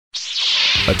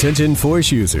Attention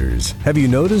Force users, have you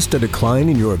noticed a decline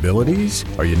in your abilities?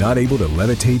 Are you not able to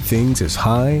levitate things as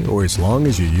high or as long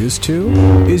as you used to?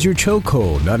 Is your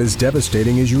chokehold not as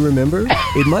devastating as you remember?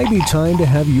 It might be time to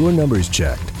have your numbers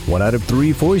checked. 1 out of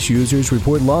 3 Force users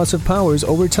report loss of powers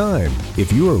over time.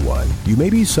 If you are one, you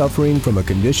may be suffering from a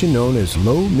condition known as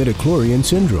low midichlorian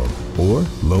syndrome, or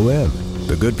low-M.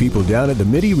 The good people down at the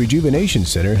MIDI Rejuvenation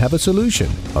Center have a solution.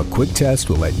 A quick test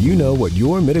will let you know what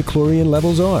your midichlorian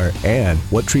levels are and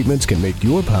what treatments can make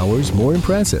your powers more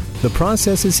impressive. The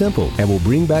process is simple and will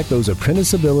bring back those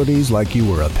apprentice abilities like you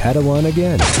were a Padawan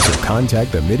again. So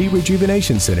contact the MIDI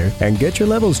Rejuvenation Center and get your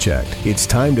levels checked. It's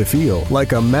time to feel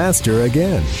like a master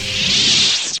again.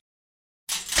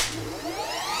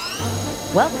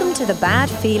 Welcome to the Bad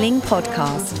Feeling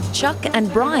Podcast. Chuck and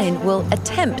Brian will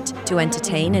attempt to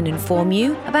entertain and inform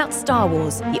you about Star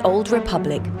Wars, The Old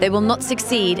Republic. They will not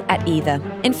succeed at either.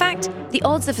 In fact, the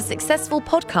odds of a successful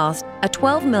podcast are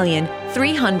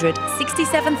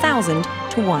 12,367,000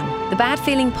 to 1. The Bad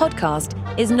Feeling Podcast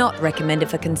is not recommended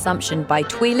for consumption by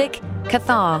Twi'lek,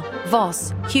 Cathar,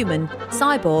 Voss, human,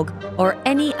 cyborg, or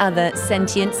any other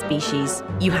sentient species.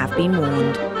 You have been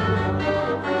warned.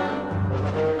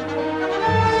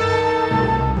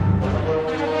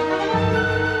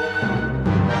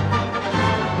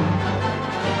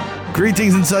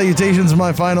 Greetings and salutations,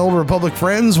 my fine Old Republic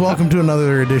friends. Welcome to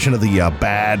another edition of the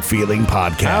Bad Feeling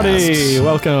Podcast. Howdy,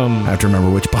 welcome. I have to remember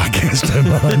which podcast I'm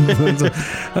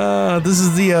on. This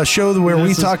is the show where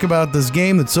we talk about this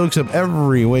game that soaks up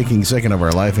every waking second of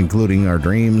our life, including our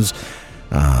dreams.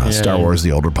 Star Wars,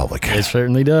 The Old Republic. It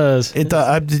certainly does.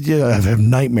 I have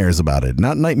nightmares about it.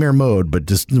 Not nightmare mode, but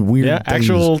just weird things.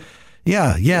 Actual...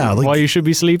 Yeah. Like, while you should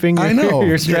be sleeping, I know.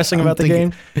 You're stressing about the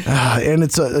game. And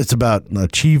it's about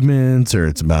achievements, or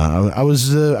it's about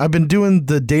I've been doing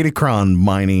the Datacron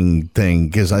mining thing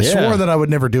because I swore that I would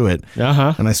never do it.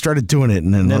 And I started doing it,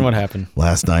 and then what happened?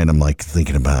 Last night I'm like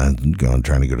thinking about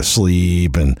trying to go to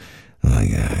sleep, and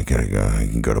I gotta go. I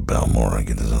can go to Belmore. I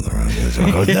get this other one.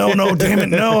 No, damn it,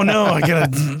 no. I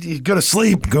gotta go to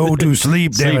sleep. Go to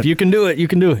sleep. Damn it. You can do it.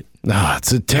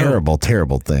 It's a terrible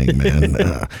thing,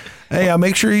 man. Hey,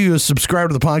 make sure you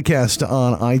subscribe to the podcast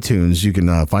on iTunes. You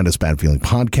can find us Bad Feeling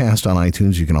Podcast on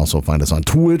iTunes. You can also find us on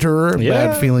Twitter,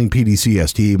 Bad Feeling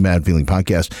PDCST, Bad Feeling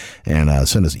Podcast, and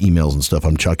send us emails and stuff.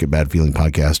 I'm Chuck at Bad Feeling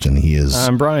Podcast, and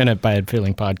I'm Brian at Bad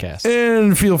Feeling Podcast.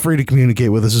 And feel free to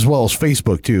communicate with us as well as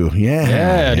Facebook too.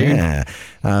 Yeah, dude.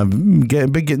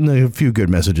 Been getting a few good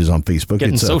messages on Facebook.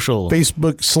 Getting social.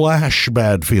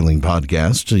 Facebook/Bad Feeling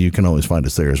Podcast, so you can always find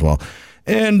us there as well.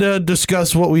 And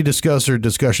discuss what we discuss, or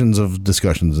discussions,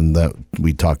 and that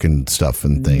we talk and stuff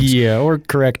and things. Yeah, or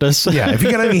correct us. Yeah, if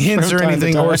you got any hints or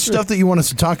anything, or stuff that you want us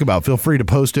to talk about, feel free to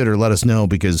post it or let us know,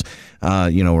 because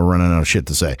we're running out of shit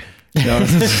to say.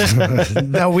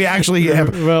 No, we actually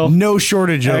have no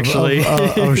shortage of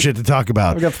shit to talk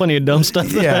about. We've got plenty of dumb stuff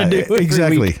that I do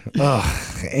exactly.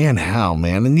 And how,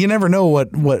 man. And you never know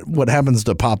what happens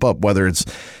to pop up, whether it's,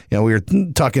 we were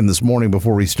talking this morning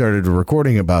before we started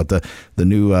recording about the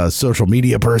new social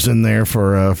media person there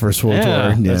for SWTOR.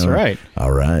 Yeah, that's right.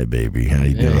 All right, baby. How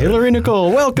you doing? Hillary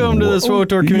Nicole, welcome to the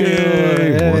SWTOR community.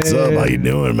 Hey. What's up? How you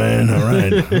doing, man? All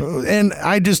right. And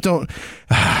I just don't...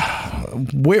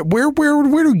 Where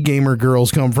do gamer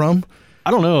girls come from? I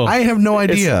don't know. I have no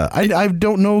idea. I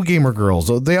don't know gamer girls.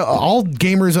 All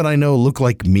gamers that I know look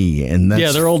like me, and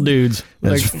they're old dudes.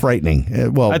 That's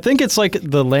frightening. Well, I think it's like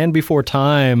the Land Before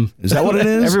Time. Is that what it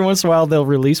is? Every once in a while, they'll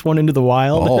release one into the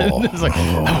wild. It's like,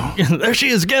 there she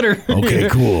is. Get her. Okay,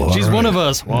 cool. She's one of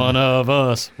us. One of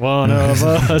us. One of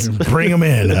us. Bring them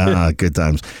in. Good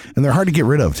times. And they're hard to get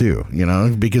rid of too.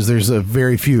 Because there's a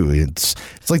very few. It's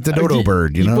like the dodo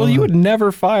bird. Well, you would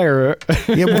never fire.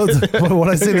 Yeah. Well, when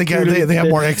I say they have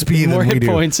more XP than we do. More hit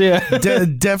points. Yeah.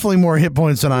 Definitely more hit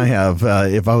points than I have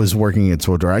if I was working at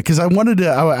SWTOR, because I wanted to.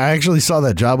 I actually saw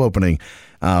that job opening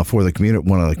for the community,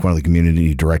 one of the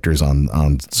community directors on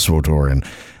SWTOR, and I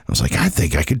was like, I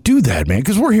think I could do that, man,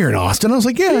 because we're here in Austin. I was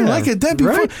like, I like it. That'd be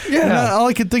fun. Yeah. And all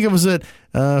I could think of was that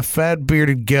fat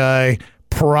bearded guy,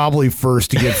 probably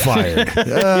first to get fired.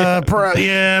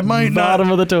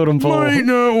 Bottom of the totem pole. Might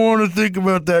not want to think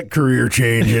about that career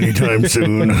change anytime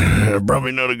soon.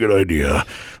 Probably not a good idea.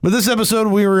 But this episode,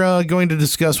 we were going to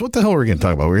discuss, what the hell were we going to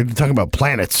talk about? We're going to talk about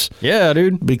planets. Yeah,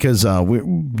 dude. Because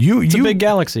it's a big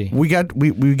galaxy. We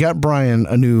got Brian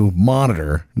a new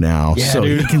monitor now, so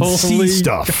dude. He can see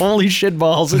stuff. Holy shit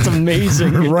balls! It's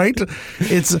amazing, right?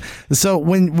 It's so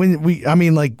when we, I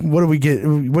mean, like, what did we get?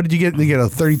 What did you get? You get a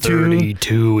 32.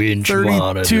 32-inch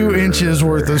 32 inches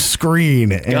worth of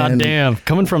screen. And God damn.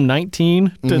 Coming from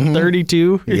 19 to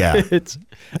 32. Yeah. It's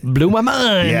blew my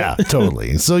mind. Yeah,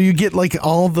 totally. So you get like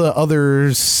all the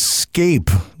other scape,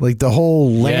 like the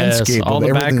whole landscape, Yes, all of the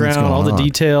everything that's background, all going the on.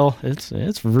 detail.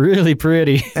 It's really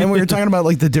pretty. And we were talking about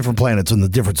like the different planets and the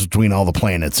difference between all the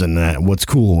planets and what's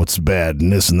cool and what's bad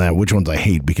and this and that, which ones I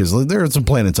hate, because there are some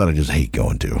planets that I just hate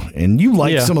going to. And you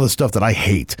like Yeah. some of the stuff that I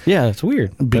hate. Yeah, it's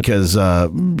weird. Because,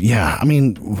 yeah, I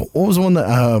mean, what was the one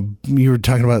that you were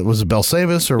talking about? Was it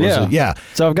Belsavis or was it? Yeah.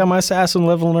 So I've got my assassin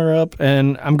leveling her up,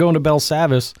 and I'm going to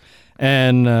Belsavis.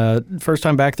 And first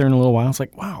time back there in a little while, I was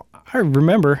like, wow, I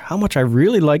remember how much I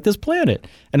really like this planet.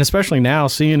 And especially now,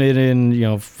 seeing it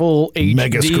in, full HD.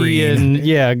 Mega screen. And,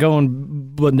 yeah,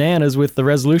 going bananas with the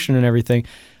resolution and everything.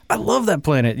 I love that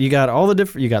planet. You got all the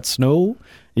different, you got snow,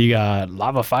 you got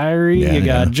lava fiery, Yeah, you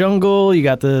got yeah. jungle, you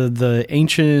got the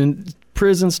ancient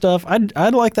prison stuff. I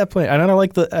like that planet. And I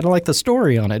like the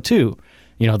story on it, too.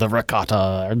 The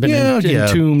Rakata, I've been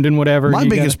entombed and whatever. My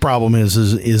biggest problem is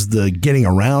the getting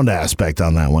around aspect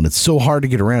on that one. It's so hard to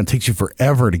get around. It takes you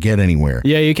forever to get anywhere.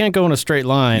 Yeah, you can't go in a straight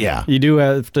line. Yeah. You do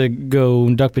have to go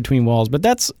and duck between walls. But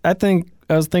I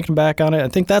was thinking back on it, I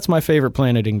think that's my favorite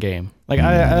planet in game. Like,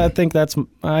 I think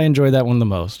I enjoy that one the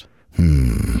most.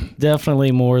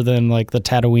 Definitely more than like the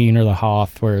Tatooine or the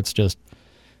Hoth, where it's just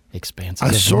expansive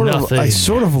I sort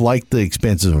of like the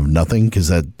expansive of nothing, because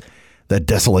that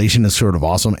desolation is sort of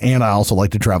awesome, and I also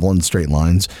like to travel in straight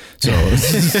lines. So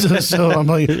I'm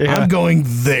like, I'm going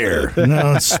there.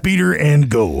 No, speeder and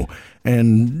go,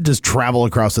 and just travel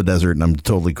across the desert, and I'm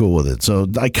totally cool with it. So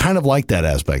I kind of like that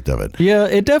aspect of it. Yeah,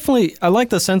 I like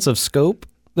the sense of scope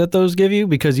that those give you,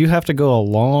 because you have to go a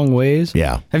long ways.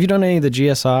 Yeah. Have you done any of the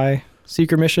GSI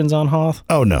seeker missions on Hoth?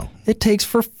 Oh no. It takes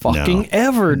for fucking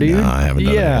ever, dude. No, I haven't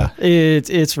done it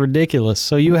it's ridiculous.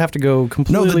 So you have to go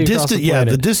completely No, the across distance. the Yeah,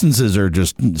 planet. the distances are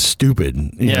just stupid.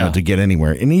 You know, to get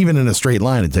anywhere, and even in a straight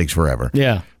line, it takes forever.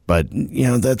 Yeah. But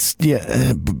that's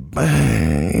I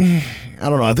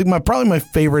don't know. I think probably my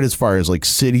favorite as far as like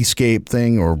cityscape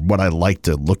thing, or what I like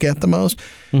to look at the most.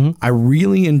 I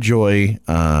really enjoy.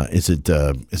 Is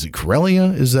it Corellia?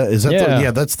 Is that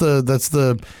Yeah. that's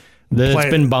the. It's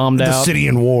been bombed the out. city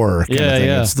in war kind of thing.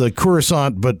 Yeah. It's the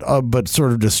Coruscant, but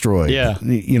sort of destroyed. Yeah.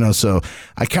 So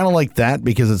I kind of like that,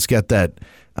 because it's got that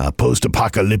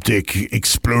post-apocalyptic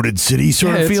exploded city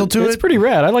sort of feel to it. It's pretty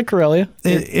rad. I like Corellia.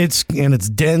 It's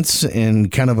dense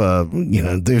and kind of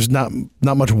there's not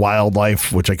much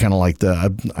wildlife, which I kind of like.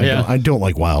 I don't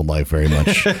like wildlife very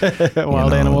much.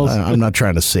 Wild animals. I'm not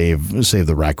trying to save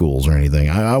the raccoons or anything.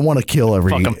 I want to kill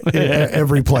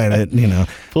every planet.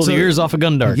 Pull the ears off of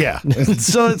Gundark. Yeah.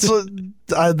 So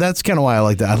that's kind of why I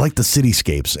like that. I like the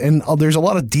cityscapes, and there's a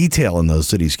lot of detail in those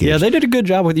cityscapes. Yeah, they did a good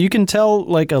job with it. You can tell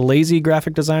like a lazy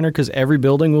graphic designer, because every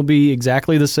building will be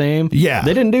exactly the same. Yeah.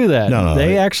 They didn't do that. No,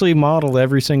 they actually modeled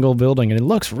every single building, and it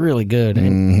looks really good.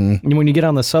 And when you get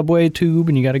on the subway tube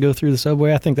and you got to go through the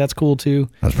subway, I think that's cool too.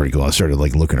 That's pretty cool. I started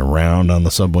like looking around on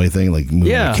the subway thing, like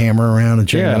moving the camera around and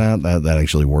checking it out. That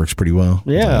actually works pretty well.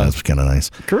 Yeah. So that's kind of nice.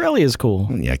 Corellia is cool.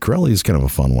 Yeah, Corellia is kind of a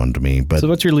fun one to me, but So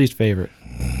what's your least favorite?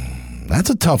 that's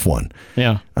a tough one.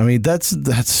 Yeah. I mean, that's.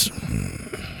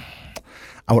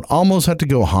 I would almost have to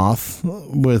go Hoth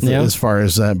with as far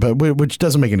as that, but which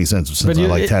doesn't make any sense since I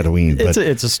like Tatooine. But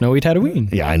It's a snowy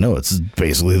Tatooine. yeah, I know it's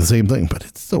basically the same thing, but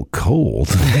it's so cold.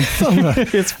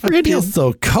 It's I feel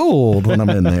so cold when I'm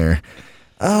in there.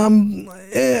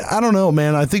 I don't know,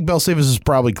 man. I think Belsavis is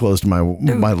probably close to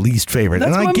my least favorite,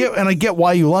 and I get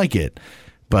why you like it,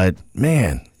 but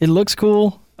man, It looks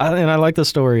cool, and I like the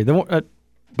story.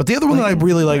 But the other one that I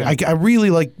really like, I really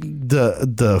like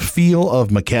the feel of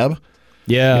Makeb.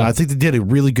 Yeah. I think they did a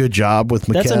really good job with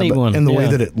Makeb. That's a neat one. And the way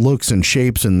that it looks and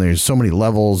shapes, and there's so many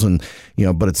levels, and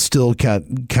but it's still got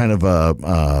kind of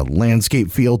a landscape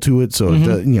feel to it. So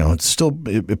it's still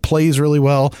it plays really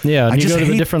well. Yeah, and I you just go to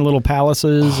the hate- different little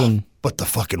palaces, and But the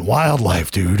fucking wildlife,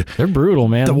 dude. they're brutal,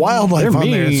 man. The wildlife They're on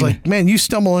there, it's mean. like, man, you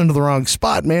stumble into the wrong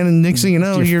spot, man, and next thing you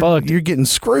know, You're fucked. you're getting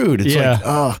screwed. It's Yeah. like,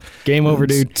 oh, Game over,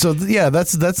 dude. So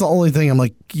that's the only thing I'm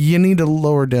like, you need to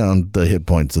lower down the hit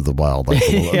points of the wildlife.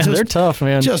 A little. Yeah, they're tough,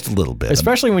 man. Just a little bit,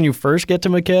 Especially when you first get to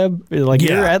Makeb, like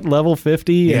you're at level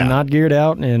 50 and not geared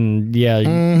out, and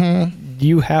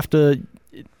you have to,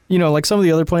 like some of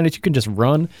the other planets, you can just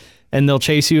run. And they'll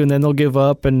chase you, and then they'll give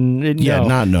up, and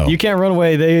you can't run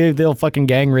away. They'll fucking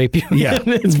gang rape you. Yeah.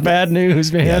 It's bad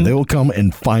news, man. Yeah, they will come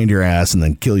and find your ass and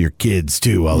then kill your kids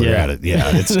too while they're at it.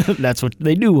 Yeah, it's That's what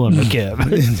they do on Makeb.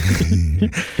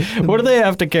 What do they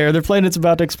have to care? Their planet's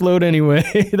about to explode anyway.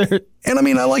 and I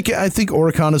mean, I think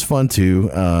Oricon is fun too.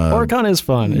 Oricon is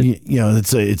fun.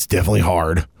 It's definitely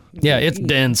hard. Yeah, it's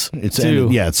dense. It's too.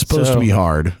 it's supposed to be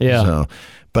hard. Yeah. So,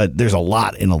 but there's a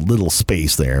lot in a little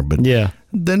space there. But yeah.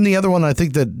 Then the other one I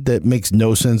think that makes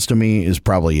no sense to me is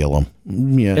probably Ilum.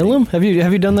 Yeah. Ilum? Have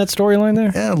you done that storyline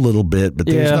there? Yeah, a little bit, but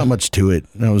there's not much to it.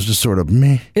 I was just sort of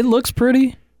meh. It looks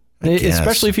pretty,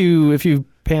 especially if you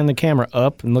pan the camera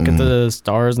up and look at the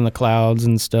stars and the clouds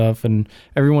and stuff. And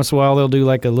every once in a while they'll do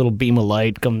like a little beam of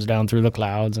light comes down through the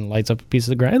clouds and lights up a piece of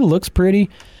the ground. It looks pretty.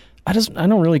 I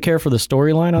don't really care for the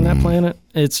storyline on that planet.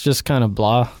 It's just kind of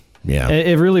blah. Yeah.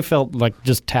 It really felt like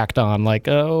just tacked on, like,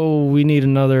 oh, we need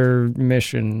another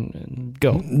mission and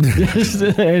go. And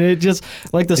it just,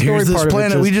 like the story Here's this part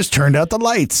planet, of it. We just turned out the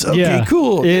lights. Okay,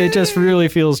 cool. It just really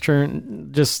feels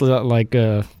just like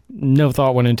no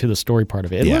thought went into the story part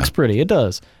of it. It looks pretty. It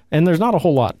does. And there's not a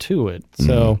whole lot to it.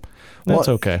 So that's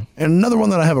okay. And another one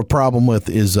that I have a problem with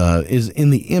is in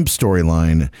the Imp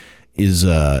storyline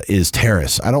is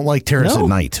Terrace. I don't like Terrace at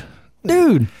night.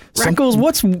 Dude, Rackles,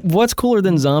 what's cooler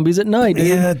than zombies at night, dude?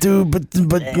 Yeah, dude, but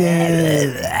I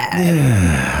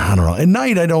don't know. At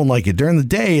night, I don't like it. During the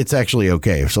day, it's actually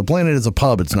okay. So Planet is a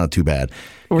pub, it's not too bad.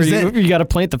 Or you got to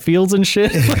plant the fields and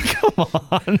shit. Like, come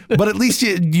on. But at least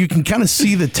you can kind of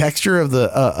see the texture of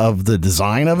the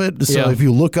design of it. So if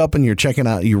you look up and you're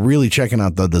really checking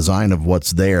out the design of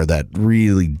what's there, that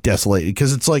really desolate,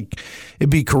 because it's like it'd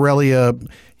be Corellia.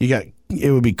 It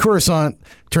would be Coruscant,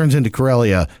 turns into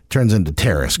Corellia, turns into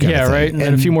Terrace. Yeah, right. And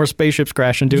then a few more spaceships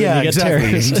crash into it. And you get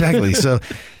Terrace. Exactly. So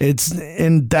it's the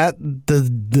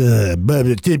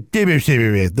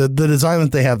design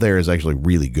that they have there is actually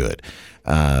really good.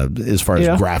 As far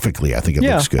as graphically, I think it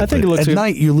looks good. I think it looks good. At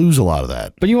night, you lose a lot of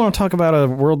that. But you want to talk about a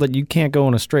world that you can't go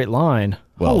in a straight line.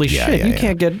 Well, holy shit, you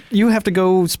can't get. You have to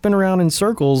go spin around in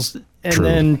circles and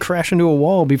then crash into a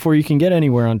wall before you can get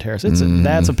anywhere on Terrace.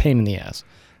 That's a pain in the ass.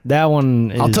 That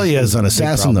one I'll tell you, as an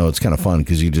assassin, though, it's kind of fun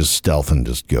because you just stealth and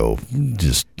just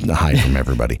hide from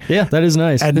everybody. Yeah, that is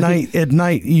nice. At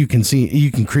night, you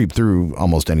can creep through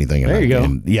almost anything. There you go.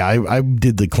 And I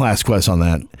did the class quest on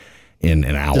that in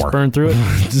an hour. Just burned through it?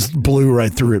 Just blew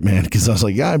right through it, man, because I was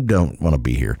like, I don't want to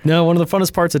be here. No, one of the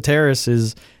funnest parts of Terrace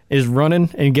is running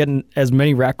and getting as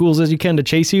many Rackles as you can to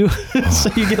chase you.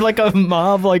 So you get like a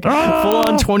mob, like full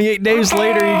on 28 days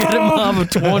later, you get a mob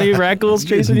of 20 Rackles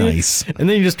chasing you. Nice. And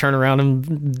then you just turn around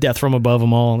and death from above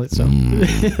them all. So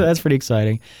that's pretty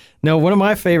exciting. Now, one of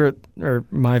my favorite, or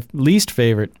my least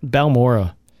favorite,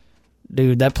 Balmora.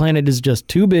 Dude, that planet is just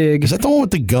too big. Is that the one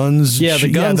with the guns? Yeah,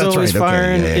 the guns always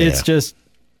firing. Okay. It's just,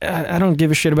 I don't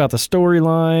give a shit about the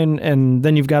storyline. And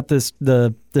then you've got the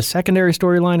secondary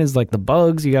storyline is like the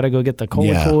bugs. You got to go get the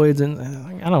colatoids, and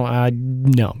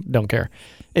don't care.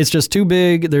 It's just too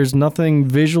big. There's nothing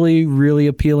visually really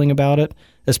appealing about it,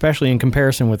 especially in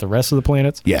comparison with the rest of the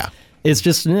planets. Yeah. It's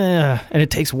just, and it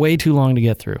takes way too long to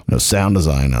get through. No, sound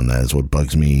design on that is what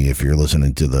bugs me. If you're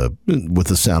listening to with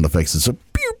the sound effects, it's a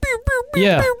pew, pew, pew, pew,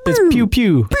 yeah, pew, it's pew, pew,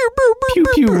 pew, pew, pew, pew,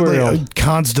 pew, pew world.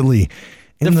 Constantly.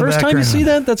 The first time you see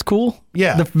that's cool.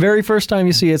 Yeah. The very first time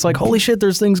you see it, it's like, holy shit,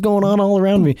 there's things going on all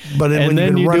around me. But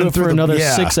then you do it for another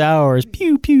 6 hours.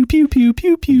 Pew, pew, pew, pew,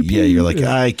 pew, pew, pew. Yeah, you're like,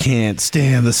 I can't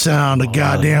stand the sound of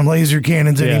goddamn laser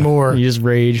cannons anymore. You just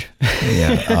rage.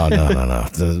 Yeah. Oh, no.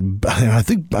 I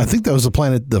think that was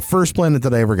the first planet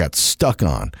that I ever got stuck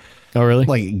on. Oh, really?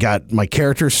 Like, got my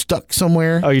character stuck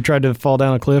somewhere. Oh, you tried to fall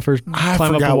down a cliff or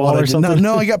climb up a wall or something?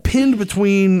 No, I got pinned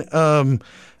between... what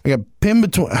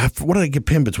did I get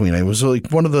pinned between? It was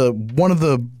like one of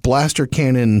the blaster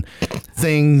cannon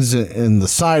things and the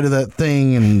side of that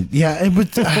thing, and yeah, it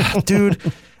was, dude,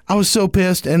 I was so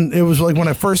pissed. And it was like when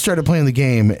I first started playing the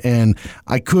game, and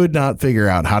I could not figure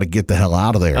out how to get the hell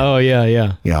out of there. Oh yeah.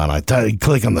 Yeah, and I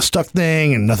click on the stuck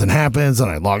thing, and nothing happens, and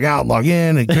I log out, log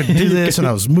in, and couldn't do this, and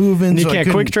I was moving. You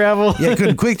can't quick travel. Yeah, I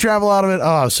couldn't quick travel out of it. Oh,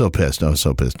 I was so pissed.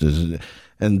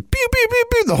 And pew, pew, pew,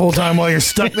 pew, the whole time while you're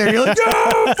stuck there, you're like,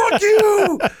 oh, fuck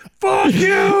you! Fuck you!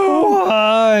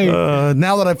 Why?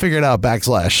 Now that I figured out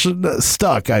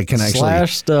stuck, I can actually...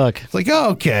 /stuck. It's like,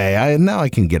 okay, now I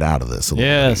can get out of this a little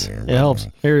bit. Yes, it helps.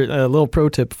 Here, a little pro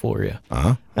tip for you.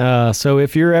 So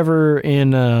if you're ever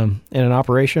in an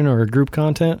operation or a group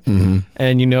content,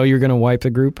 and you know you're going to wipe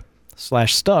the group,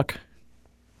 /stuck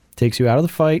takes you out of the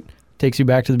fight, takes you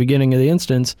back to the beginning of the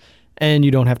instance, and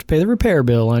you don't have to pay the repair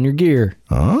bill on your gear.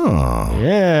 Oh.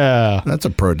 Yeah. That's a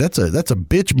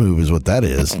bitch move is what that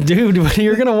is. Dude, when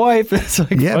you're going to wipe, it's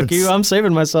like, fuck you, I'm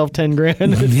saving myself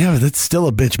 $10,000. Yeah, but that's still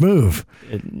a bitch move.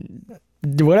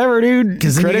 Whatever, dude.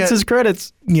 Credits is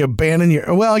credits. You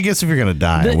abandon well, I guess if you're going to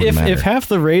die, it wouldn't matter. If half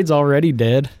the raid's already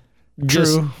dead,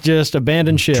 just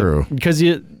abandon ship. True. Because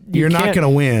you're not going to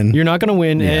win. You're not going to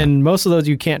win, and most of those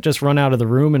you can't just run out of the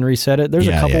room and reset it. There's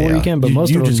a couple where you can, but most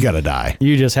of them... You just got to die.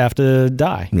 You just have to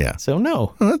die. Yeah. So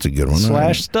no. Well, that's a good one.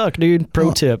 Slash stuck, dude.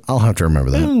 Pro tip. I'll have to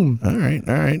remember that. Boom. All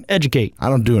right. Educate. I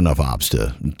don't do enough ops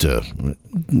to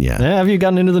Have you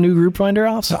gotten into the new Group Finder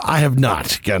ops? I have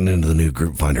not gotten into the new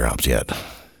Group Finder ops yet.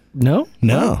 No?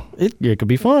 No. It could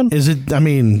be fun. Is it?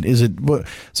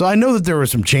 So I know that there were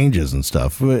some changes and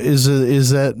stuff. Is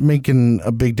that making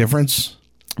a big difference?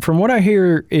 From what I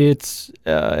hear, it's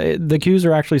the queues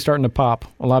are actually starting to pop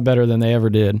a lot better than they ever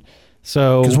did.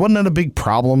 So, because wasn't that a big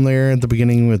problem there at the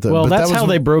beginning with the? Well, that's how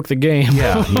they broke the game.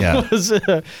 Yeah. was,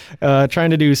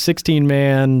 trying to do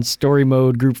 16-man story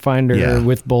mode Group Finder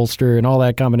with bolster and all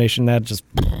that combination. That just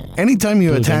anytime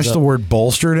you attach the word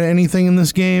bolster to anything in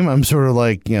this game, I'm sort of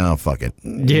like, fuck it.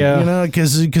 Yeah,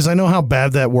 because I know how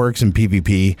bad that works in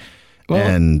PvP,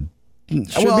 and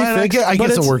I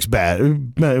guess it works bad.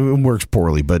 It works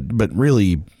poorly, but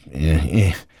really,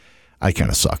 I kind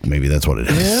of suck. Maybe that's what it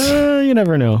is. Yeah, you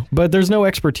never know. But there's no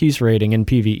expertise rating in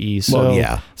PvE,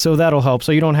 so that'll help.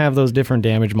 So you don't have those different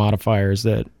damage modifiers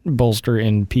that bolster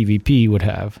in PvP would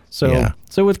have. So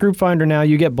with Group Finder now,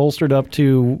 you get bolstered up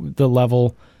to the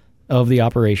level of the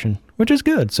operation, which is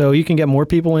good. So you can get more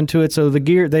people into it. So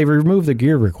they remove the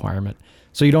gear requirement.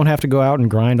 So you don't have to go out and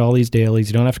grind all these dailies.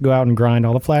 You don't have to go out and grind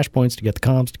all the flashpoints to get the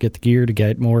comps, to get the gear, to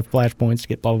get more flashpoints, to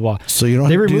get blah, blah, blah. So you don't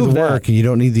have to do the work, and you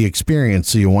don't need the experience,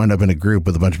 so you wind up in a group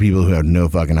with a bunch of people who have no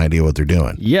fucking idea what they're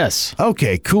doing. Yes.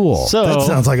 Okay, cool. So, that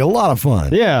sounds like a lot of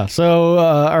fun. Yeah. So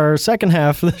our second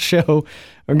half of the show,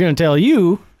 we're going to tell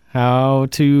you how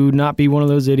to not be one of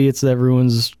those idiots that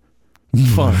ruins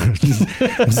fun.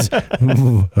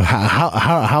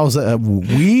 How's that?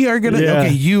 We are gonna. Okay,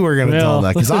 you are gonna tell them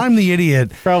that because I'm the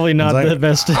idiot. Probably not the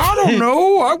best. I don't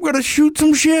know. I'm gonna shoot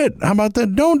some shit. How about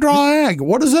that? Don't draw ag.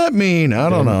 What does that mean? I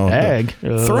don't know. Ag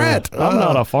threat. I'm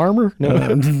not a farmer. No.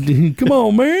 Come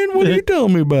on, man. What are you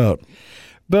telling me about?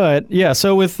 But yeah,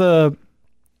 so with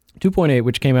 2.8,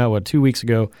 which came out 2 weeks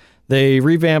ago. They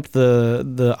revamped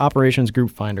the operations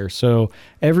Group Finder. So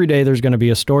every day there's going to be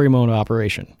a story mode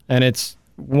operation. And it's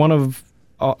one of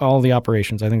all the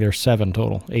operations. I think there's 7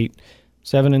 total.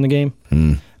 7 in the game.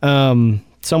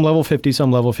 Some level 50,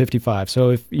 some level 55. So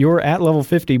if you're at level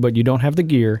 50 but you don't have the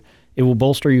gear, it will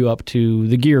bolster you up to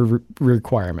the gear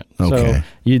requirement. Okay. So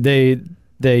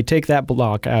they take that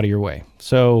block out of your way.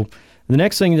 So the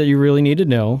next thing that you really need to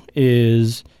know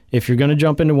is if you're going to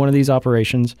jump into one of these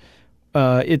operations,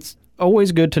 it's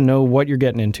always good to know what you're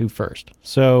getting into first.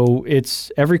 So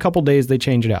it's every couple days they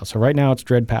change it out. So right now it's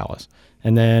Dread Palace,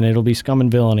 and then it'll be Scum and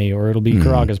Villainy, or it'll be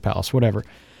Karaga's Palace, whatever.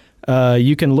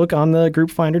 You can look on the Group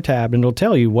Finder tab, and it'll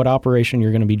tell you what operation you're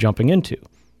going to be jumping into.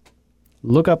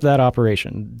 Look up that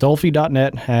operation.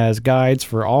 Dolphy.net has guides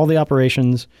for all the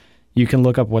operations. You can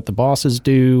look up what the bosses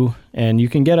do, and you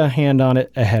can get a hand on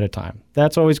it ahead of time.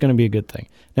 That's always going to be a good thing.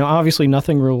 Now, obviously,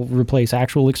 nothing will replace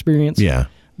actual experience. Yeah.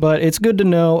 But it's good to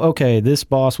know, okay, this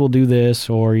boss will do this,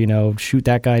 or, shoot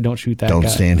that guy, don't shoot that guy. Don't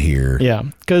stand here. Yeah,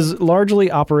 because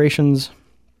largely operations,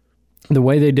 the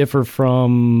way they differ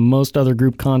from most other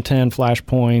group content,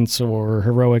 flashpoints, or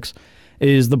heroics,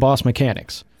 is the boss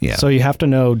mechanics. Yeah. So you have to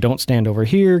know, don't stand over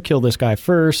here, kill this guy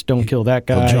first, don't kill that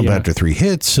guy. He'll jump after 3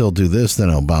 hits, he'll do this, then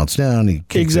he'll bounce down. He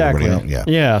kicks everybody out.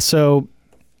 Yeah, so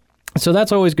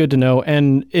that's always good to know.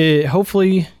 And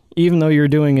hopefully, even though you're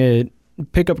doing it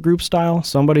pickup group style,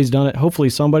 somebody's done it. Hopefully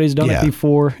somebody's done it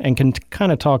before and can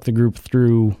kind of talk the group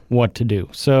through what to do.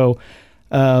 So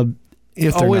if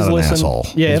they're always not an listen. asshole.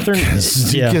 Yeah, if they're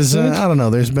because I don't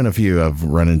know, there's been a few I've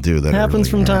run into that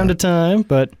happens really, from time to time,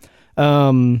 but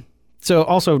so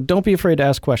also don't be afraid to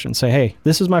ask questions. Say, hey,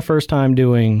 this is my first time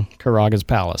doing Karaga's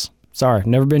Palace. Sorry,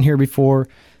 never been here before,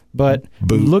 but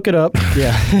look it up.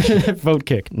 Yeah, vote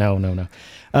kick. No.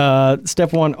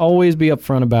 Step 1, always be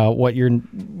upfront about what you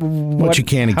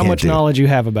can and how much knowledge you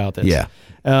have about this. Yeah.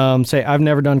 Say, I've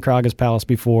never done Karaga's Palace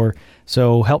before,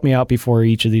 so help me out before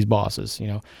each of these bosses,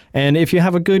 And if you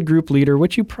have a good group leader,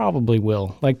 which you probably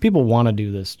will, like people want to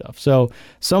do this stuff. So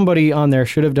somebody on there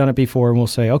should have done it before and will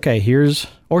say, okay,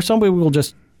 or somebody will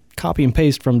just copy and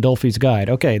paste from Dolphy's guide.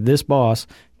 Okay, this boss,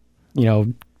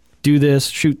 do this,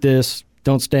 shoot this,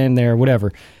 don't stand there,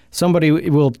 whatever. Somebody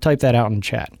will type that out in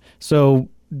chat. So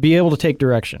be able to take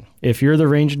direction. If you're the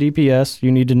ranged DPS,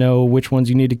 you need to know which ones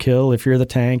you need to kill. If you're the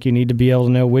tank, you need to be able to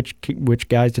know which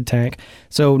guys to tank.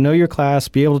 So know your class,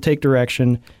 be able to take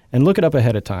direction, and look it up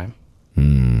ahead of time.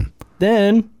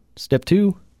 Then, step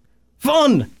 2,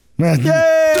 fun! Yay!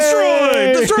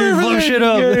 Destroy blow shit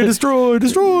up. Yay,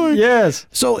 destroy. Yes.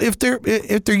 So if they're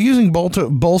using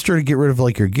bolster to get rid of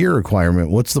like your gear requirement,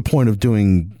 what's the point of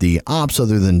doing the ops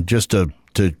other than just to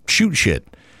to shoot shit.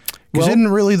 Because Well- isn't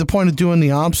really the point of doing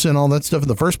the ops and all that stuff in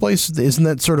the first place? Isn't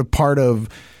that sort of part of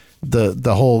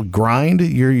the whole grind?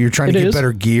 You're trying to It get is.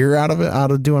 better gear out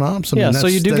of doing ops. I Yeah, mean, so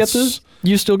you do get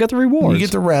you still get the rewards. You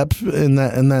get the reps and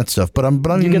that stuff. But I you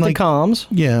mean, get like, the comms,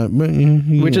 yeah,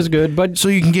 which is good. But so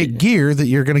you can get gear that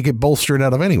you're going to get bolstered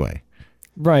out of anyway.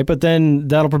 right, but then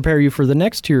that'll prepare you for the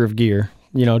next tier of gear.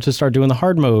 To start doing the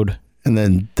hard mode. And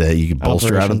then you can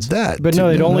bolster out of Operations. that. But no,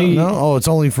 it only- No? Oh, it's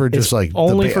only for just It's like...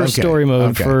 only for okay, story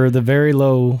mode okay. for the very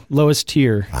lowest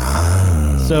tier.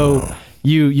 So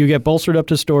you get bolstered up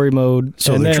to story mode.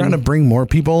 So and they're then- trying to bring more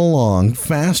people along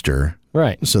faster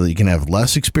right. so that you can have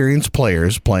less experienced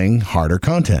players playing harder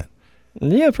content.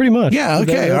 Yeah, pretty much. Yeah,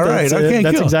 okay, all right, That's okay,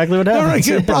 That's cool. exactly what happens. All right,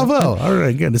 good, bravo. All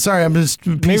right, good. Sorry, I'm just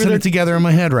piecing they're- it together in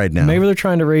my head right now. Maybe they're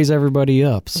trying to raise everybody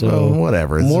up, so Well,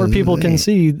 whatever. more people can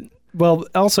see. Well,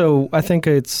 also, I think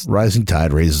it's Rising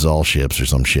tide raises all ships or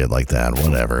some shit like that.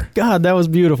 Whatever. God. That was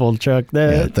beautiful, Chuck.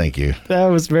 Yeah, thank you. That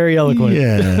was very eloquent.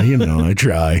 Yeah, I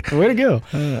try. Way to go.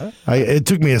 It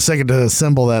took me a second to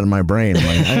assemble that in my brain. I'm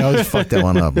like, I always fuck that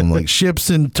one up. I'm like, ships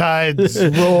and tides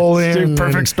roll in.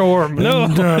 Perfect storm. No.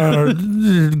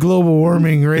 Global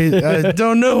warming. I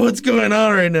don't know what's going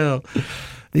on right now.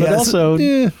 But also,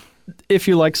 if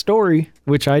you like story,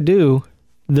 which I do,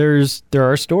 there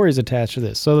are stories attached to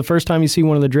this. So the first time you see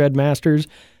one of the Dread Masters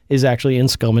is actually in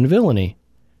Scum and Villainy.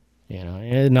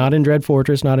 Not in Dread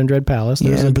Fortress, not in Dread Palace.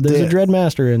 There's a Dread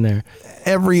Master in there.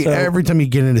 Every time you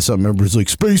get into something, everybody's like,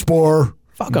 Spacebar.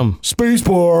 Fuck them.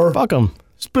 Spacebar. Fuck them.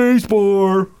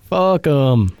 Spacebar. Fuck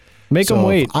them. Make them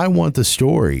wait. I want the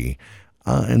story.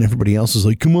 And everybody else is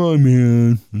like, come on,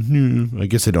 man. I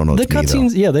guess they don't know The it's me, though.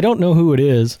 cutscenes, they don't know who it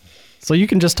is. So you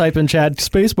can just type in chat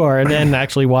spacebar and then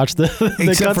actually watch the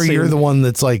Except for cutscene. you're the one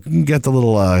that's like, you got the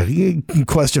little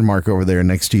question mark over there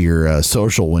next to your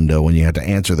social window when you have to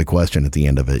answer the question at the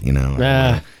end of it,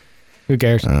 Who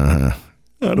cares? I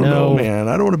don't know, man.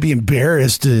 I don't want to be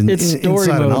embarrassed It's story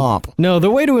inside mode. an op. No, the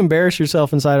way to embarrass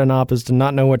yourself inside an op is to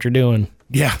not know what you're doing.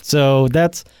 Yeah. So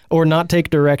or not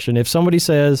take direction. If somebody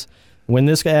says, when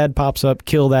this ad pops up,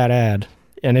 kill that ad.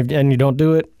 And you don't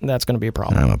do it, that's going to be a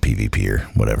problem. I'm a PvPer,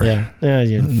 whatever. Yeah,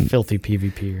 you filthy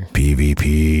PvPer.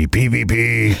 PvP.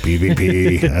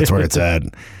 That's where it's at.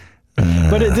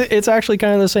 But it's actually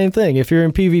kind of the same thing. If you're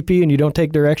in PvP and you don't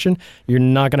take direction, you're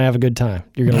not going to have a good time.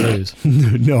 You're going to lose.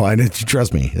 No,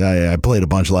 trust me. I played a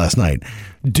bunch last night.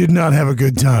 Did not have a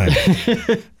good time.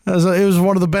 It was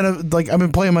one of the benefits. Like, I've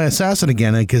been playing my assassin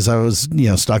again because I was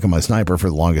stuck in my sniper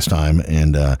for the longest time,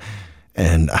 and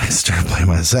I started playing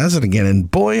my assassin again. And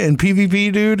boy, in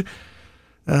PvP, dude,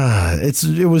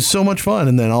 it was so much fun.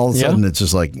 And then all of a sudden, it's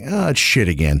just like, it's shit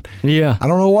again. Yeah. I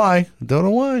don't know why.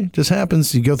 It just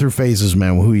happens. You go through phases,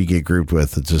 man. Who you get grouped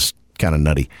with, it's just kind of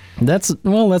nutty. That's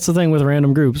the thing with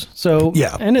random groups. So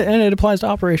yeah, and it applies to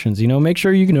operations. Make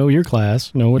sure you know your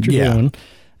class, know what you're doing,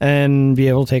 and be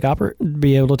able to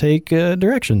take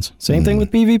directions. Same thing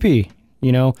with PvP.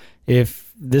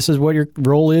 If this is what your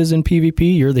role is in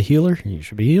PvP, you're the healer. You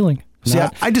should be healing. See,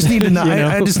 I just need to not.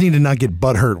 I just need to not get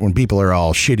butthurt when people are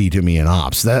all shitty to me in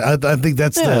ops. I think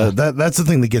that's that's the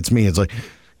thing that gets me. It's like,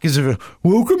 because how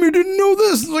come you didn't know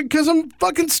this? It's like, because I'm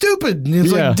fucking stupid. And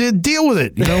it's like, deal with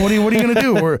it. What are you going to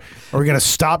do? Are we going to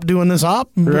stop doing this op?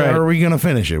 Right. Or are we going to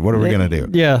finish it? What are we going to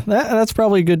do? Yeah, that's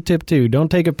probably a good tip too. Don't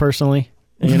take it personally.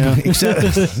 Except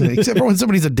for when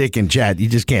somebody's a dick in chat, you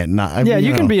just can't not.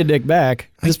 You can be a dick back.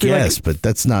 Just but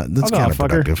that's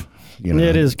counterproductive.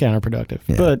 It is counterproductive.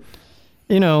 Yeah. But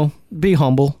be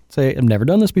humble. Say, I've never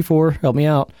done this before. Help me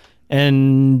out.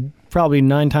 And probably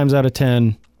 9 times out of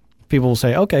 10, people will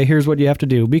say, okay, here's what you have to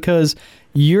do. Because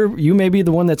you may be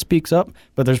the one that speaks up,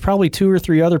 but there's probably 2 or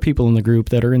 3 other people in the group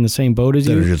that are in the same boat as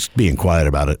you. That are just being quiet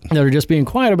about it.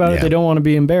 They don't want to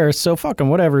be embarrassed. So fuck them.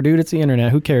 Whatever, dude. It's the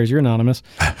internet. Who cares? You're anonymous.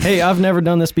 Hey, I've never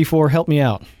done this before. Help me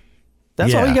out.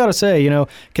 That's all you got to say.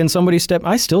 Can somebody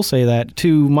I still say that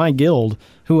to my guild,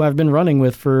 who I've been running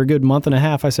with for a good month and a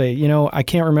half. I say, I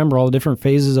can't remember all the different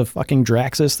phases of fucking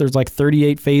Draxus. There's like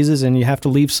 38 phases, and you have to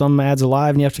leave some ads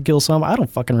alive, and you have to kill some. I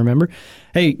don't fucking remember.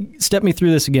 Hey, step me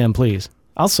through this again, please.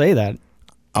 I'll say that.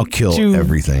 I'll kill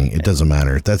everything. It doesn't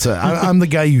matter. I'm the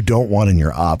guy you don't want in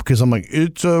your op, because I'm like,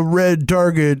 it's a red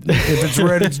target. If it's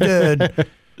red, it's dead.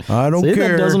 I don't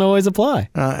care. That doesn't always apply.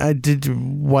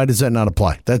 Why does that not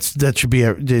apply? That should be.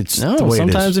 It's the way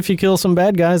sometimes it is. If you kill some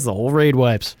bad guys, the whole raid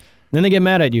wipes. Then they get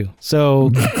mad at you.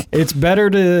 So it's better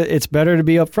to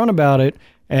be upfront about it.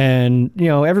 And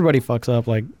everybody fucks up.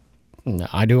 Like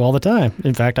I do all the time.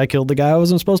 In fact, I killed the guy I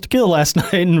wasn't supposed to kill last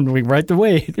night, and we wiped the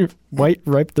wade.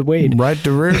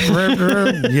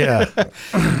 Yeah.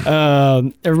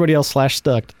 Everybody else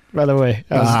 /stuck. by the way.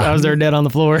 I was there dead on the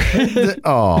floor.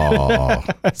 Oh,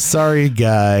 sorry,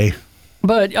 guy.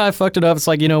 But I fucked it up. It's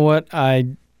like, you know what? I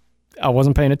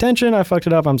wasn't paying attention. I fucked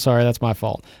it up. I'm sorry. That's my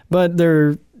fault. But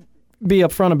be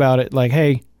upfront about it. Like,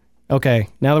 hey, okay,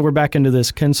 now that we're back into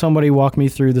this, can somebody walk me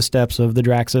through the steps of the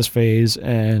Draxus phase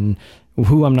and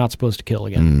who I'm not supposed to kill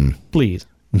again? Please.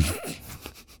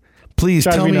 Please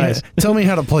tell me, nice. Tell me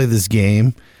how to play this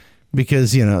game.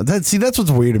 Because, that's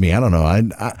what's weird to me. I don't know.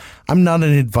 I'm not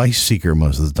an advice seeker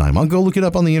most of the time. I'll go look it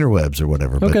up on the interwebs or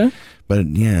whatever. Okay. But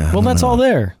yeah. Well, that's all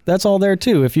there. That's all there,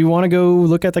 too. If you want to go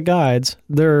look at the guides,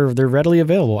 they're readily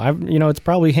available. It's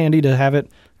probably handy to have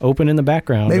it open in the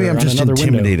background. Maybe I'm just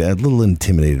intimidated, window. a little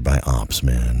intimidated by ops,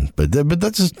 man. But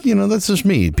that's just, that's just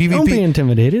me. PvP. Don't be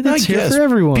intimidated. It's here for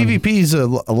everyone. PvP is a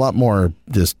lot more,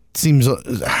 just seems,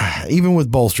 even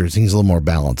with bolster, it seems a little more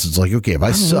balanced. It's like, okay, if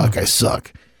I suck, I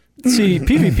suck. See,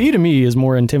 PvP to me is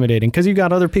more intimidating because you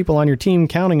got other people on your team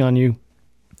counting on you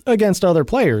against other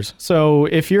players. So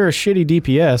if you're a shitty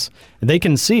DPS, they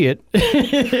can see it at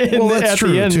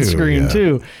the end screen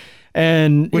too.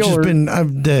 And which has been,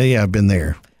 I've been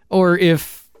there. Or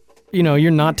if you're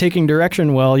not taking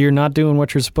direction well, you're not doing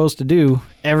what you're supposed to do,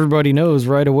 everybody knows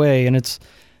right away. And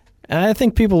I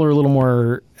think people are a little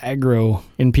more aggro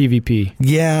in PvP.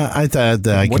 Yeah, I thought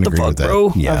I can agree with that.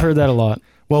 Bro? Yeah. I've heard that a lot.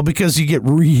 Well, because you get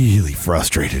really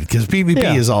frustrated because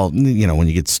PvP is all, when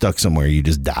you get stuck somewhere, you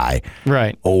just die.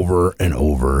 Right. Over and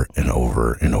over and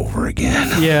over and over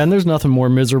again. Yeah, and there's nothing more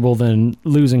miserable than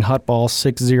losing Hutball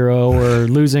 6-0 or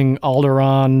losing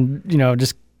Alderaan,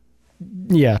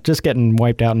 just getting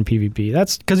wiped out in PvP.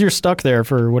 That's because you're stuck there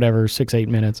for 6-8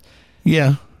 minutes.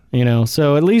 Yeah.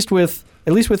 So at least with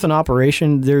an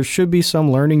operation, there should be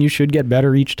some learning. You should get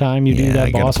better each time you do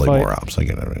that boss fight. I gotta play more ops.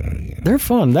 They're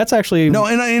fun. That's actually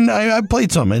I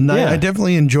played some, and I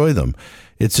definitely enjoy them.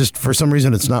 It's just for some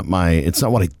reason it's not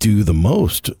what I do the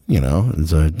most. Do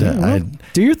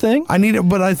your thing. I need it,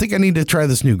 but I think I need to try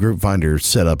this new group finder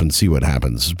setup and see what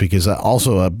happens because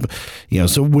also,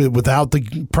 so without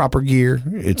the proper gear,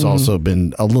 it's also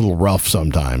been a little rough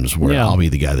sometimes where I'll be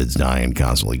the guy that's dying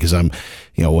constantly because I'm,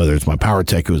 whether it's my power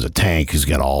tech who's a tank who's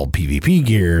got all PvP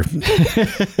gear,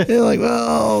 they're like,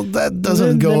 well, that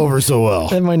doesn't go over so well.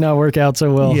 That might not work out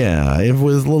so well. Yeah, if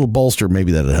with a little bolster,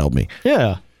 maybe that'd help me.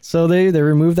 Yeah. So they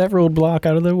removed that roadblock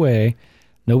out of the way.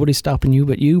 Nobody's stopping you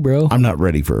but you, bro. I'm not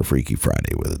ready for a Freaky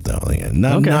Friday with it, though.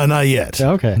 Not yet.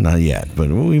 Okay. Not yet, but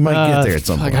we might get there at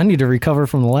some point. I need to recover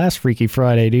from the last Freaky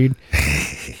Friday, dude.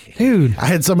 Dude. I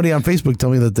had somebody on Facebook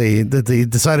tell me that they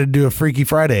decided to do a Freaky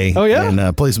Friday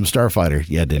and play some Starfighter.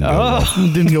 Yeah, it didn't go well.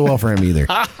 Didn't go well for him either.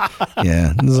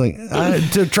 Yeah. It was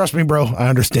like, trust me, bro, I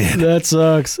understand. That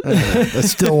sucks.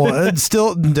 That's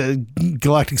still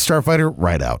Galactic Starfighter,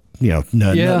 right out.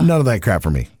 None of that crap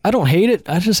for me. I don't hate it.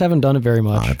 I just haven't done it very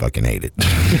much. I fucking hate it.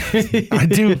 I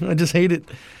do. I just hate it.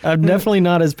 I'm definitely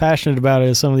not as passionate about it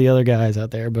as some of the other guys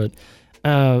out there, but...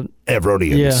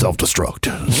 Evrodian, self-destruct.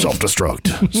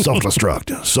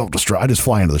 I just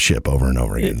fly into the ship over and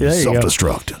over again.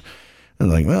 Self-destruct. And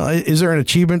like, well, is there an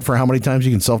achievement for how many times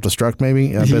you can self-destruct,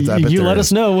 maybe? I bet you let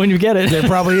us know when you get it. There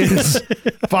probably is.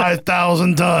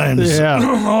 5,000 times. Yeah.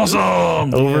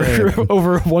 Awesome.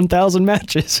 Over 1,000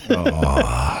 matches.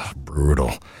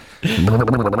 Brutal.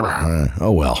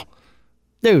 Oh, well.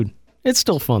 Dude, it's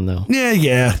still fun, though.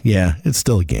 Yeah. It's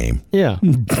still a game. Yeah.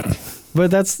 But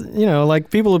that's,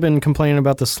 people have been complaining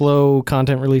about the slow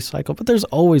content release cycle, but there's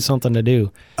always something to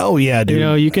do. Oh, yeah,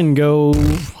 dude. You can go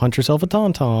hunt yourself a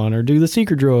Tauntaun or do the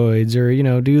Seeker Droids or,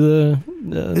 do the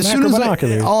macro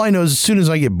binoculars. All I know is as soon as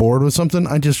I get bored with something,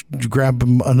 I just grab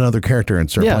another character and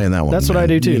start playing that one. That's what I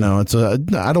do, too.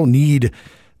 I don't need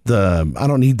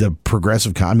the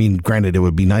progressive. Granted, it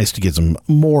would be nice to get some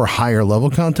more higher level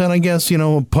content, I guess,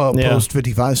 post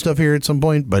 55 stuff here at some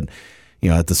point. But,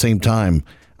 at the same time,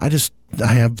 I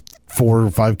have 4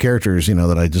 or 5 characters,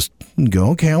 that I just go,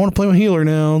 okay, I want to play with healer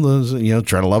now.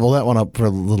 Try to level that one up for a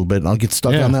little bit, and I'll get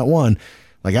stuck on that one.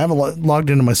 Like, I haven't logged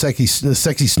into my sexy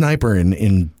sniper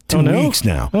in 2 weeks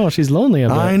now. Oh, she's lonely.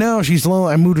 I know, she's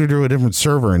lonely. I moved her to a different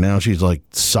server, and now she's, like,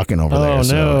 sucking over there,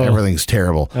 so everything's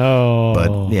terrible. Oh.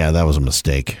 But, yeah, that was a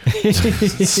mistake.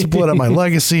 Split up my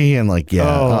legacy, and, it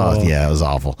was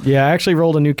awful. Yeah, I actually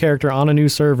rolled a new character on a new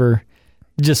server.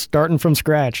 Just starting from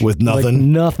scratch. With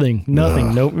nothing? Nothing.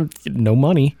 No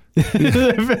money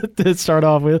to start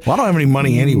off with. Well, I don't have any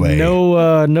money anyway.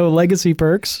 No legacy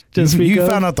perks. You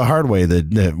found out the hard way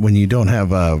that when you don't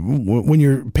have, when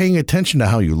you're paying attention to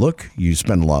how you look, you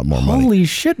spend a lot more money. Holy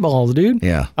shitballs, dude.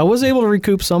 Yeah. I was able to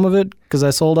recoup some of it because I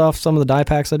sold off some of the die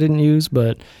packs I didn't use,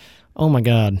 but oh my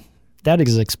God, that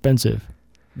is expensive.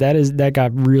 that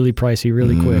got really pricey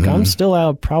really quick. I'm still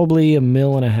out probably $1.5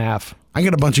 million. I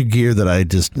got a bunch of gear that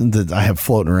I have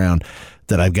floating around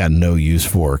that I've got no use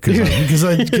for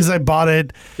because I bought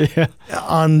it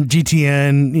on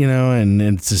GTN, and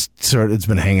it's just it's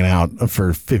been hanging out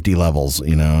for 50 levels,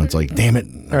 It's like, damn it.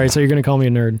 All right, so you're gonna call me a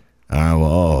nerd.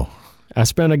 I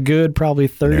spent a good probably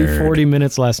 40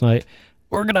 minutes last night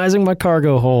organizing my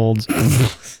cargo holds.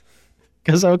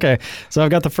 Because so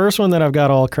I've got the first one that I've got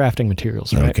all crafting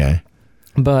materials, right? Okay.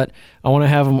 But I want to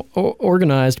have them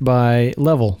organized by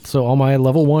level. So all my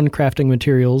level 1 crafting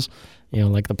materials,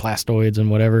 like the plastoids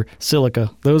and whatever, silica,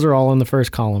 those are all in the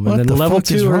first column. And then the level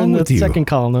 2 are in the second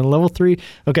column. And level 3,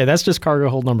 that's just cargo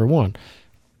hold number 1.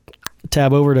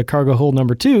 Tab over to cargo hold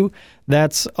number 2,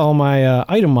 that's all my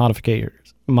item modifiers.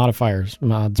 Modifiers.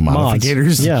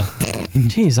 Yeah.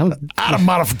 Jeez, I'm out of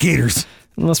modificators.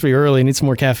 It must be early. I need some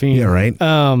more caffeine. Yeah, right.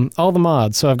 All the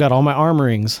mods. So I've got all my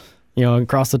armorings,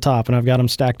 across the top, and I've got them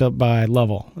stacked up by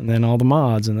level. And then all the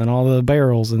mods, and then all the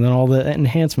barrels, and then all the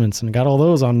enhancements, and I got all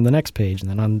those on the next page. And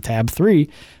then on tab 3,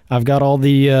 I've got all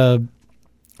the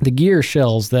gear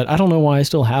shells that I don't know why I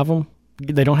still have them.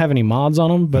 They don't have any mods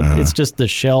on them, but it's just the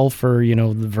shell for, the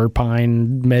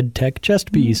Verpine MedTech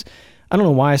chest piece. I don't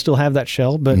know why I still have that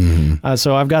shell, but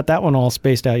so I've got that one all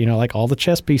spaced out, like all the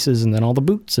chest pieces and then all the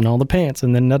boots and all the pants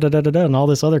and then da-da-da-da-da and all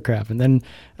this other crap. And then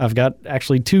I've got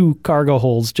actually 2 cargo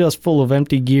holds just full of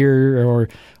empty gear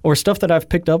or stuff that I've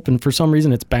picked up and for some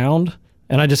reason it's bound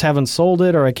and I just haven't sold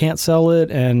it or I can't sell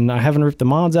it and I haven't ripped the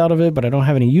mods out of it, but I don't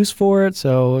have any use for it.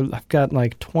 So I've got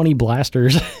like 20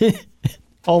 blasters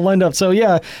all lined up. So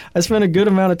yeah, I spent a good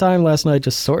amount of time last night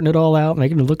just sorting it all out,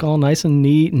 making it look all nice and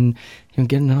neat and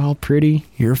getting it all pretty.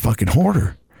 You're a fucking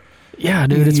hoarder. Yeah,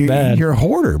 dude, it's bad. You're a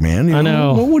hoarder, man. I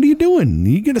know. Well, what are you doing?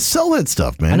 You got to sell that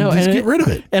stuff, man. I know. Just get rid of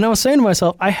it. And I was saying to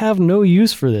myself, I have no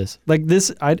use for this. Like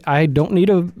this, I don't need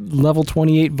a level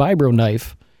 28 vibro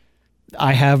knife.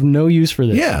 I have no use for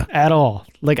this at all.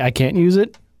 Like I can't use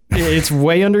it. It's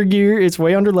way under gear. It's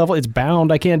way under level. It's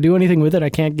bound. I can't do anything with it. I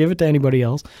can't give it to anybody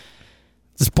else.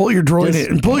 Just pull your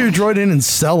droid in and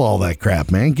sell all that crap,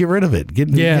 man. Get rid of it. You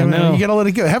gotta let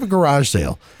it go. Have a garage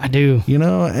sale. I do.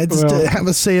 Have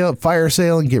a fire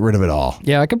sale and get rid of it all.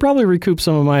 Yeah, I could probably recoup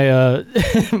some of my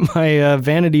my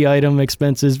vanity item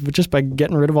expenses, but just by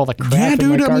getting rid of all the crap. Yeah,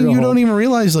 dude. You don't even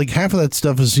realize like half of that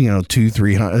stuff is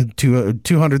 200,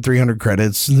 300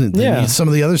 credits. Yeah. Some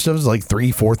of the other stuff is like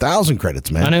 3,000-4,000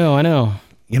 credits, man. I know.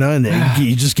 And then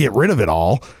you just get rid of it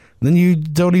all. Then you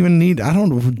don't even need,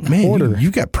 you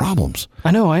got problems.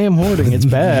 I know, I am hoarding. It's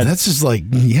bad. That's just like,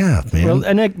 yeah, man.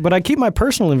 Well, but I keep my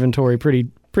personal inventory pretty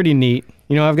neat.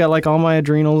 I've got like all my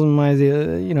adrenals and my,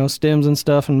 stims and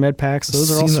stuff and med packs.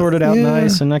 Those are all sorted out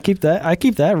nice. And I keep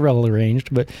that well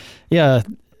arranged. But yeah,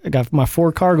 I got my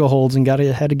 4 cargo holds and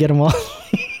had to get them all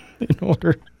in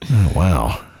order. Oh,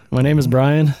 wow. My name is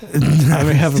Brian. I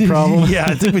may have a problem. Yeah,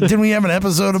 I think didn't we have an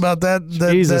episode about that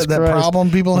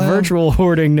problem people have? Virtual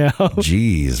hoarding now.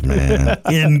 Jeez, man.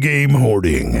 In-game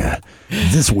hoarding.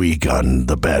 This week on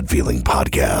the Bad Feeling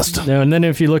Podcast. No, and then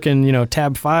if you look in,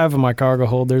 tab 5 of my cargo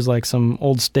hold, there's like some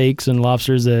old steaks and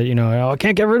lobsters that, I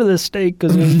can't get rid of this steak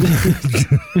because...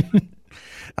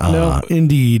 No.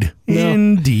 Indeed.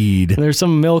 There's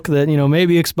some milk that may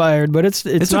be expired, but it's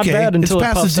not okay. bad until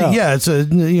it puffs out. Yeah, it's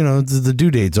the due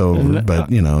date's over, but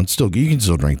it's still you can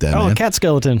still drink that. Oh, man. A cat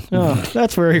skeleton. Oh,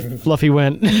 that's where Fluffy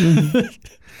went.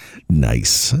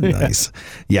 Nice.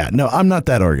 Yeah, no, I'm not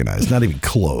that organized. Not even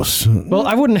close. Well,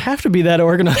 I wouldn't have to be that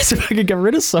organized if I could get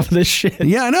rid of some of this shit.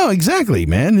 Yeah, I know, exactly,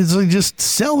 man. It's like just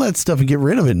sell that stuff and get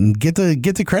rid of it and get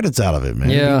the credits out of it, man.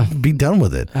 Yeah. Be done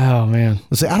with it. Oh, man.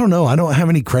 I don't know. I don't have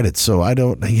any credits, so I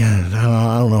don't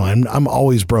know. I'm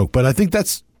always broke, but I think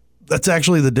that's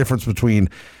actually the difference between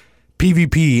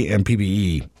PvP and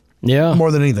PvE. Yeah.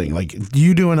 More than anything. Like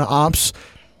you doing ops,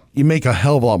 you make a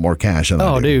hell of a lot more cash than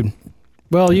I do. Dude.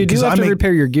 Well, you do have to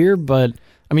repair your gear, but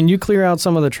you clear out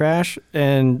some of the trash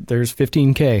and there's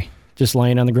 $15K just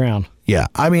laying on the ground. Yeah.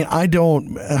 I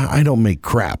don't make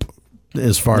crap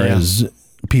as far as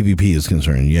PvP is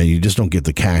concerned. Yeah, you just don't get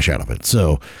the cash out of it.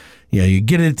 So, yeah, you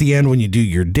get it at the end when you do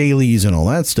your dailies and all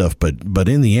that stuff, but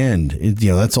in the end,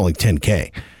 that's only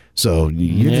 $10K. So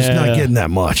you're just not getting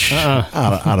that much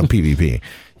out of PvP.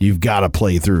 You've got to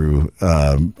play through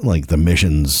like the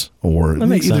missions or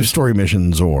either story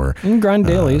missions or grind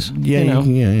dailies. Yeah.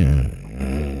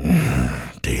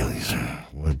 Dailies.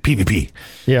 PvP.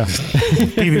 Yeah.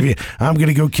 PvP. I'm going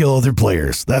to go kill other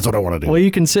players. That's what I want to do. Well,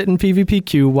 you can sit in PvP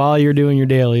queue while you're doing your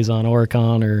dailies on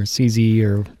Oricon or CZ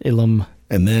or Ilum.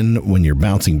 And then when you're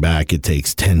bouncing back, it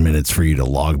takes 10 minutes for you to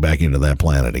log back into that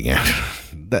planet again.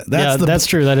 That's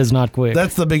true. That is not quick.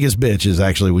 That's the biggest bitch is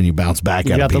actually when you bounce back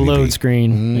you out got of PvP. the load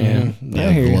screen.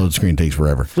 The load screen takes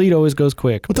forever. Fleet always goes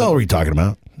quick. What the hell are we talking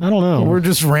about? I don't know. We're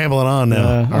just rambling on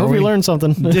now. I hope you learned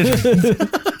something.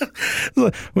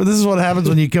 Well, this is what happens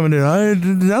when you come in. I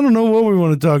don't know what we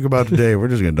want to talk about today. We're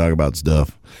just going to talk about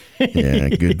stuff. Yeah,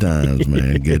 good times,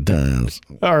 man. Good times.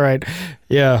 All right.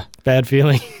 Yeah, bad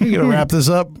feeling. You going to wrap this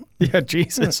up? Yeah,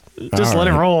 Jesus. Just let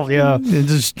it roll. Yeah.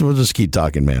 We'll just keep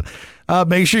talking, man.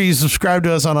 Make sure you subscribe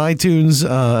to us on iTunes.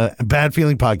 Bad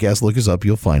Feeling Podcast. Look us up.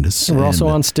 You'll find us. We're also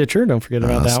on Stitcher. Don't forget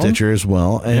about that Stitcher as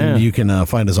well. And you can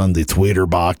find us on the Twitter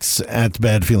box at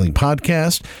Bad Feeling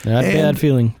Podcast. At Bad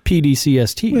Feeling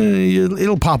PDCST.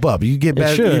 It'll pop up. You get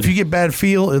bad. If you get bad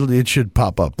feel, it should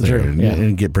pop up there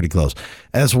and get pretty close.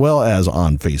 As well as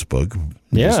on Facebook.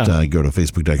 Just go to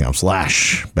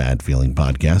facebook.com/Bad Feeling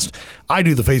Podcast. I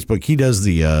do the Facebook. He does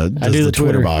the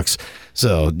Twitter box.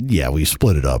 So, yeah, we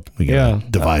split it up. We got to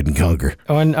divide and conquer.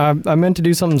 Oh, and I meant to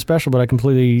do something special, but I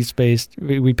completely spaced.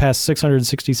 We passed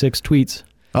 666 tweets.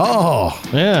 Oh.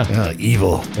 Yeah.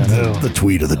 Evil. The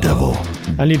tweet of the devil.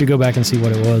 I need to go back and see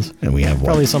what it was. And we have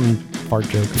probably some fart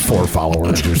joke. 4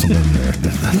 followers or something there.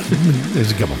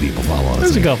 There's a couple people following us.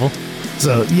 There's a couple.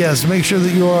 So, yes, make sure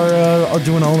that you are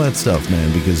doing all that stuff,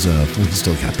 man, because we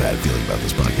still got a bad feeling about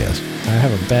this podcast. I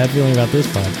have a bad feeling about this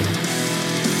podcast.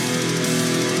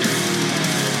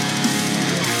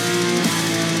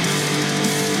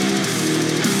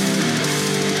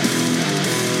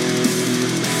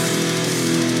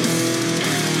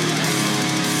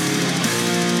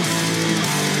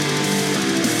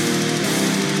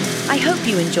 I hope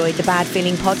you enjoyed the Bad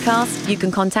Feeling Podcast. You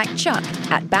can contact Chuck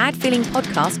at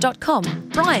badfeelingpodcast.com,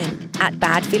 Brian at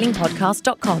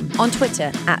badfeelingpodcast.com, on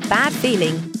Twitter at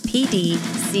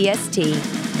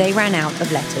badfeelingpdcst. They ran out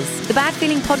of letters. The Bad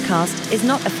Feeling Podcast is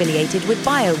not affiliated with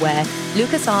BioWare,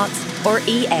 LucasArts, or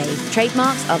EA.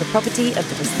 Trademarks are the property of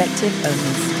the respective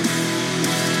owners.